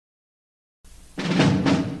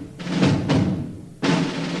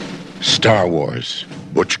Star Wars,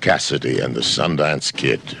 Butch Cassidy and the Sundance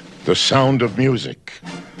Kid. The sound of music.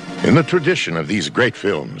 In the tradition of these great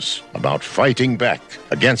films about fighting back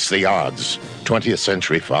against the odds, 20th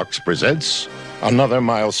Century Fox presents another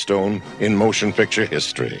milestone in motion picture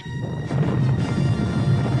history.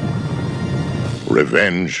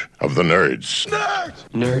 Revenge of the Nerds. Nerds!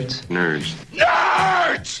 Nerds? Nerds.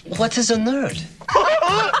 Nerds! What is a nerd?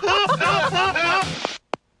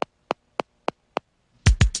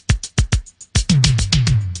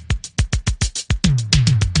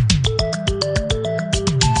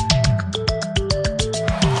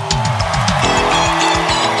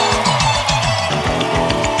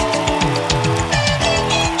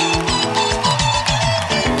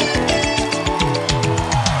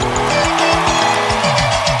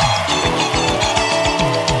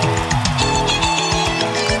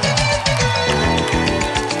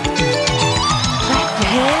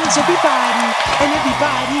 Everybody, and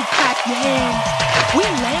everybody clap your hands. We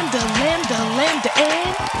lambda,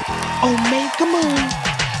 and Omega Moon.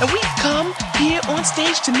 And we've come here on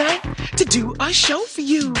stage tonight to do our show for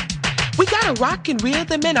you. We got a rockin'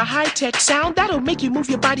 rhythm and a high-tech sound that'll make you move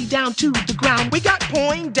your body down to the ground. We got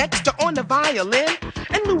Poindexter on the violin,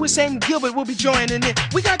 and Lewis and Gilbert will be joining in.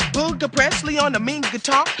 We got Booger Presley on the mean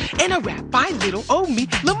guitar, and a rap by little old me,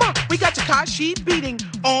 Lamar. We got Takashi beating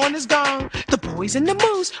on his gong. The boys and the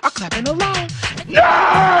moves are clapping along.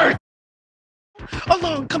 Nerd!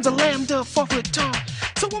 Along comes a lambda 4 foot tall.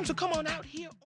 So won't you come on out here?